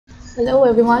Hello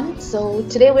everyone, so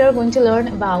today we are going to learn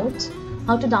about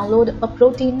how to download a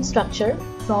protein structure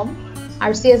from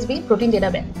RCSB Protein Data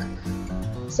Bank.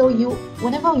 So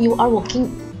whenever you are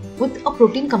working with a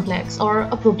protein complex or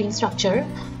a protein structure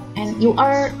and you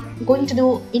are going to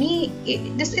do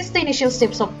this is the initial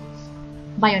steps of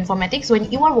bioinformatics when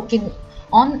you are working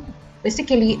on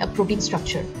basically a protein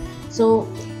structure. So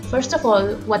first of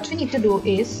all, what we need to do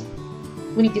is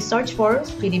we need to search for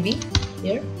PDB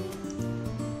here.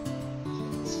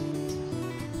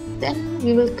 Then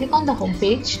we will click on the home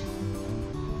page.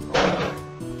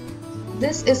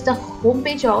 This is the home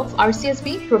page of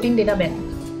RCSB Protein Data Bank.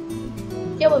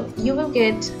 Here you will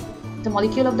get the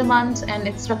molecule of the month and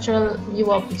its structural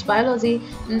view of its biology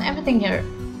and everything here.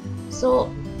 So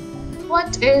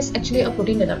what is actually a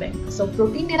protein data bank? So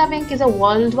protein data bank is a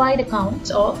worldwide account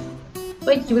of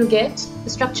where you will get the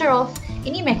structure of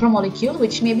any macromolecule,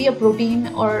 which may be a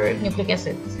protein or nucleic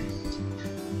acid.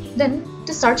 Then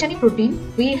to search any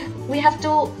protein, we have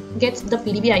to get the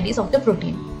PDB IDs of the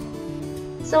protein.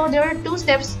 So there are two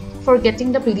steps for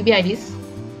getting the PDB IDs.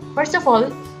 First of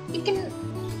all, you can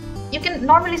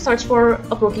normally search for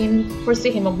a protein for,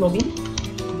 say, hemoglobin.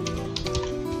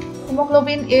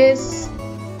 Hemoglobin is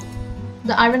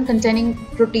the iron containing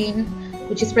protein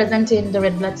which is present in the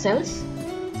red blood cells.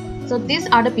 So these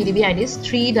are the PDB IDs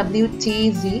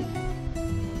 3WTZ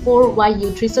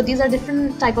 4YU3. So these are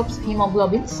different type of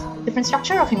hemoglobins, different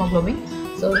structure of hemoglobin.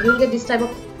 So you will get this type of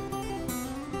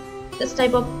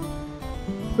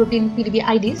protein PDB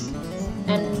IDs,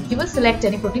 and you will select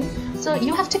any protein. So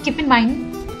you have to keep in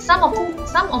mind some of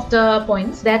the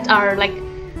points that are like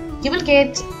you will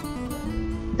get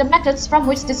the methods from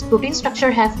which this protein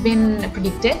structure has been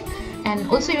predicted, and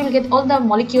also you will get all the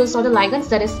molecules or the ligands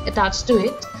that is attached to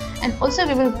it, and also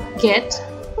we will get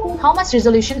how much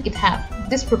resolution it have.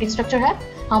 This protein structure have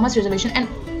how much resolution, and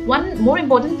one more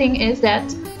important thing is that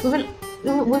we will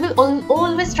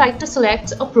always try to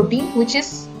select a protein which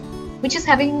is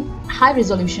having high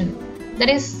resolution, that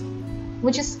is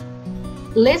which is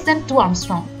less than 2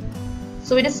 Armstrong.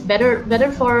 So it is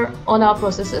better for all our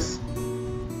processes.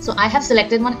 So I have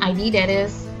selected one ID that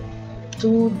is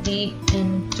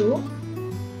 2DN2.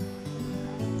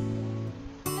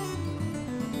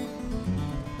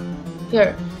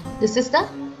 Here, this is the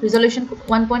resolution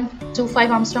 1.25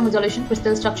 Armstrong resolution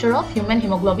crystal structure of human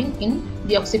hemoglobin in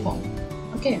deoxyform.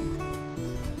 Okay,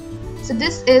 so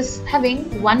this is having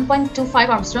 1.25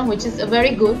 Armstrong, which is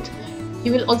very good.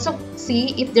 You will also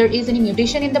see if there is any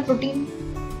mutation in the protein,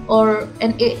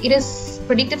 and it is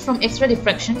predicted from X-ray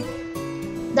diffraction.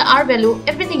 The R value,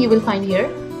 everything you will find here.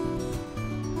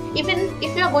 Even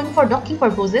if you are going for docking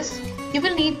purposes, you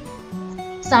will need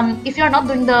some. If you are not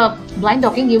doing the blind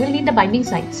docking, you will need the binding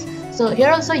sites. So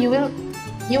here also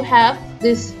you have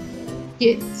this.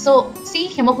 So see,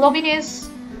 hemoglobin is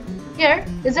here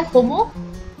is a homo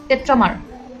tetramer.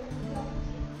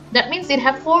 That means it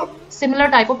have 4 similar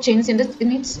type of chains in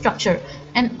its structure,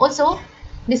 and also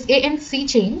this A and C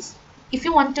chains. If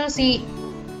you want to see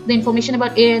the information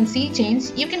about A and C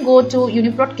chains, you can go to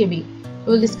UniProt KB. We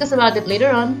will discuss about it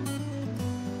later on.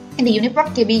 In the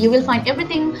UniProt KB, you will find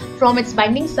everything from its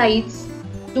binding sites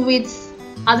to its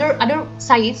other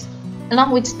sites,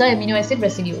 along with the amino acid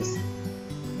residues.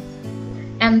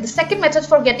 And the second method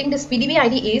for getting this PDB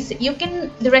ID is you can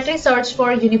directly search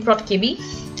for UniProt KB.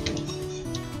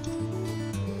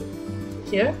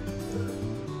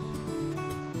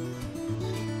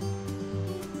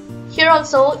 Here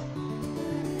also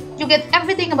you get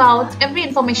every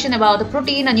information about the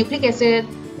protein and nucleic acid,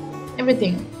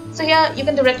 everything. So here you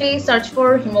can directly search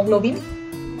for hemoglobin,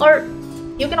 or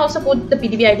you can also put the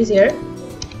PDB IDs here.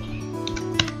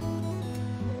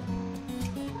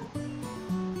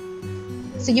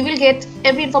 So you will get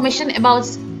every information about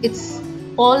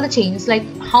all the chains, like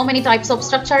how many types of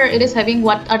structure it is having,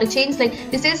 what are the chains. Like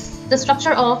this is the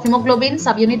structure of hemoglobin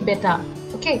subunit beta.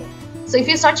 Okay, so if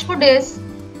you search for this,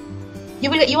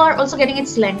 you are also getting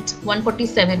its length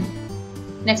 147.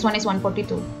 Next one is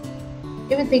 142.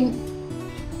 Everything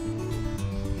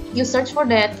you search for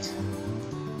that.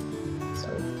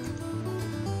 Sorry.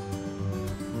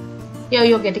 Here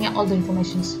you're getting all the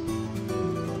informations.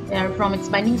 They are from its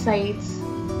binding sites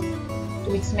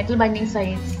to its metal binding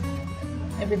sites,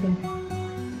 everything.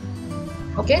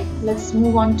 Okay, let's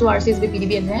move on to RCSB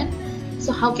PDB again.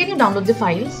 So how can you download the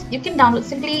files? You can download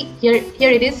simply here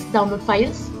it is, download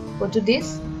files. Go to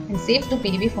this and save to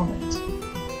PDB format.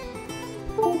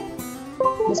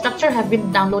 The structure have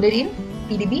been downloaded in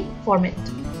PDB format.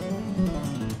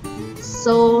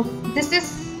 So this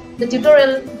is the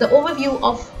tutorial, the overview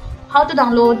of how to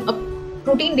download a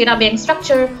protein data bank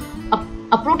structure,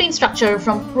 a protein structure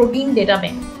from protein data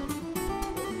bank.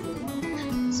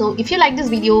 So if you like this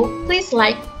video, please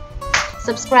like,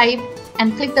 subscribe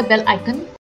and click the bell icon